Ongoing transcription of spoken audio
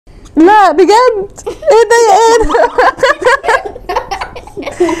لا بجد، ايه ده يا ادم؟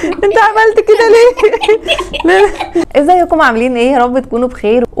 انت عملت كده ليه؟ ازيكم عاملين ايه؟ يا رب تكونوا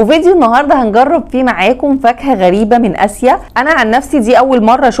بخير. وفيديو النهارده هنجرب فيه معاكم فاكهه غريبه من اسيا. انا عن نفسي دي اول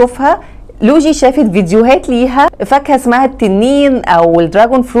مره اشوفها. لوجي شافت فيديوهات ليها، فاكهه اسمها التنين او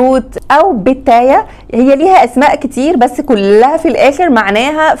الدراجون فروت او بتايه. هي ليها اسماء كتير بس كلها في الاخر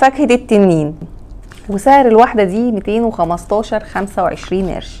معناها فاكهه التنين. وسعر الواحده دي 215 25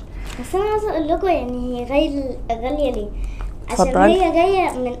 قرش. بس انا عايزه اقول لكم يعني هي غاليه ليه؟ عشان اتفضلي. هي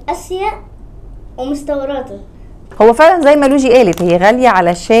جايه من اسيا ومستورده. هو فعلا زي ما لوجي قالت هي غاليه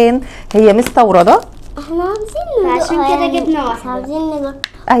علشان هي مستورده. احنا عاوزين ندوقها، عشان كده جبنا واحده. عاوزين ندوقها.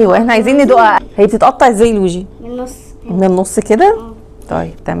 ايوه احنا عايزين ندوقها. هي بتتقطع ازاي لوجي؟ من النص. من النص كده.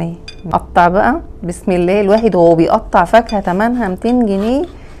 طيب تمام، نقطع بقى بسم الله. الواحد وهو بيقطع فاكهه ثمنها 200 جنيه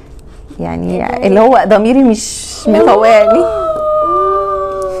يعني اللي هو ضميري مش مطوعني.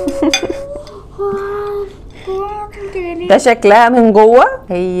 ده شكلها من جوه،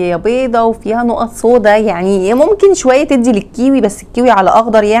 هي بيضه وفيها نقط سودا، يعني ممكن شويه تدي للكيوي بس الكيوي على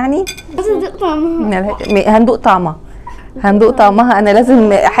اخضر يعني. هندوق طعمها. هندوق طعمها. انا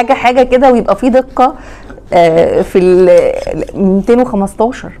لازم حاجه كده ويبقى فيه دقه. في ال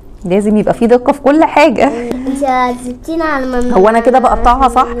 215 لازم يبقى فيه دقه في كل حاجه. انت عذبتينا على ما هو انا كده بقطعها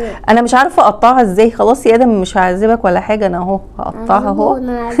صح؟ انا مش عارفه اقطعها ازاي. خلاص يا ادم مش هعذبك ولا حاجه، انا اهو هقطعها اهو.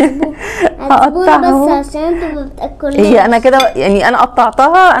 هقطعها اهو بس عشان انتوا بتاكلوا. هي انا كده يعني انا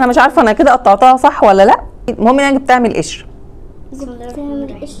قطعتها، انا مش عارفه انا كده قطعتها صح ولا لا. المهم ان انا جبتها من القشر.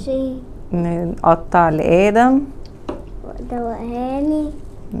 بتعمل قشر. نقطع لادم ودوقهاني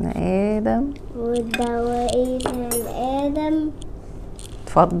لادم ودوقيتها لادم.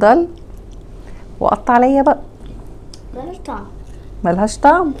 اتفضل وقطع عليا بقى. ملهاش طعم. ملهاش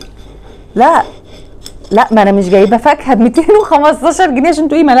طعم؟ لا لا، ما انا مش جايبه فاكهه ب 215 جنيه عشان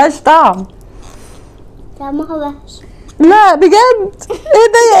تقولي ملهاش طعم. طعمها وحش. لا بجد، ايه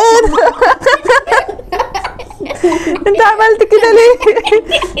ده يا ادم؟ انت عملت كده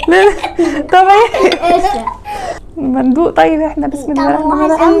ليه؟ طب ايه؟ مندوق. طيب احنا بسم الله الرحمن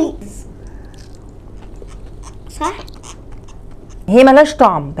الرحيم. صح؟ هي ملهاش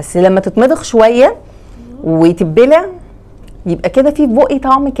طعم بس لما تتمضغ شويه ويتبلع يبقى كده في بقي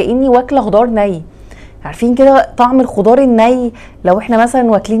طعم كاني واكله خضار ني. عارفين كده طعم الخضار الني لو احنا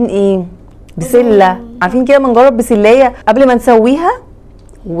مثلا واكلين ايه؟ بسله. عارفين كده بنجرب بسلايه قبل ما نسويها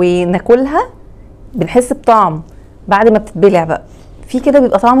وناكلها بنحس بطعم بعد ما بتتبلع بقى، في كده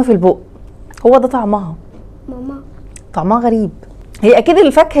بيبقى طعم في البق. هو ده طعمها. ماما طعمها غريب. هي اكيد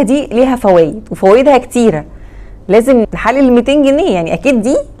الفاكهه دي ليها فوائد وفوائدها كتيره، لازم نحلل ال 200 جنيه يعني اكيد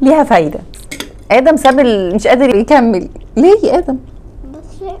دي ليها فايده. ادم ساب مش قادر يكمل. ليه يا ادم؟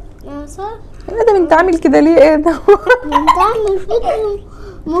 بس انا صح. ادم انت عامل كده ليه يا ادم؟ انت عامل فيديو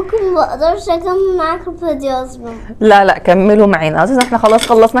ممكن ما اقدرش اكمل معاكم الفيديو اصلا. لا كملوا معانا اساسا احنا خلاص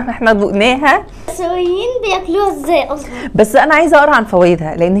خلصنا. احنا دقناها. السوريين بياكلوها ازاي اصلا؟ بس انا عايزه اقرا عن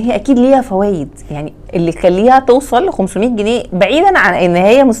فوائدها لان هي اكيد ليها فوائد يعني اللي يخليها توصل ل 500 جنيه بعيدا عن ان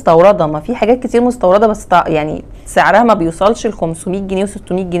هي مستورده. ما في حاجات كتير مستورده بس يعني سعرها ما بيوصلش ل 500 جنيه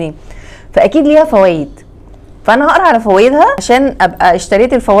و600 جنيه، فاكيد ليها فوائد. فانا هقرا على فوائدها عشان ابقى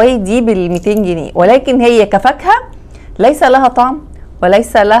اشتريت الفوائد دي بال 200 جنيه. ولكن هي كفاكهه ليس لها طعم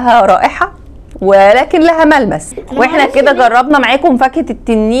وليس لها رائحه ولكن لها ملمس. واحنا كده جربنا معاكم فاكهه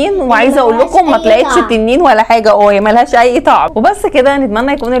التنين وعايزه اقول لكم ما طلعتش تنين ولا حاجه. هي ملهاش اي طعم. وبس كده،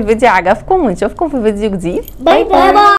 نتمنى يكون الفيديو عجبكم ونشوفكم في فيديو جديد. باي باي.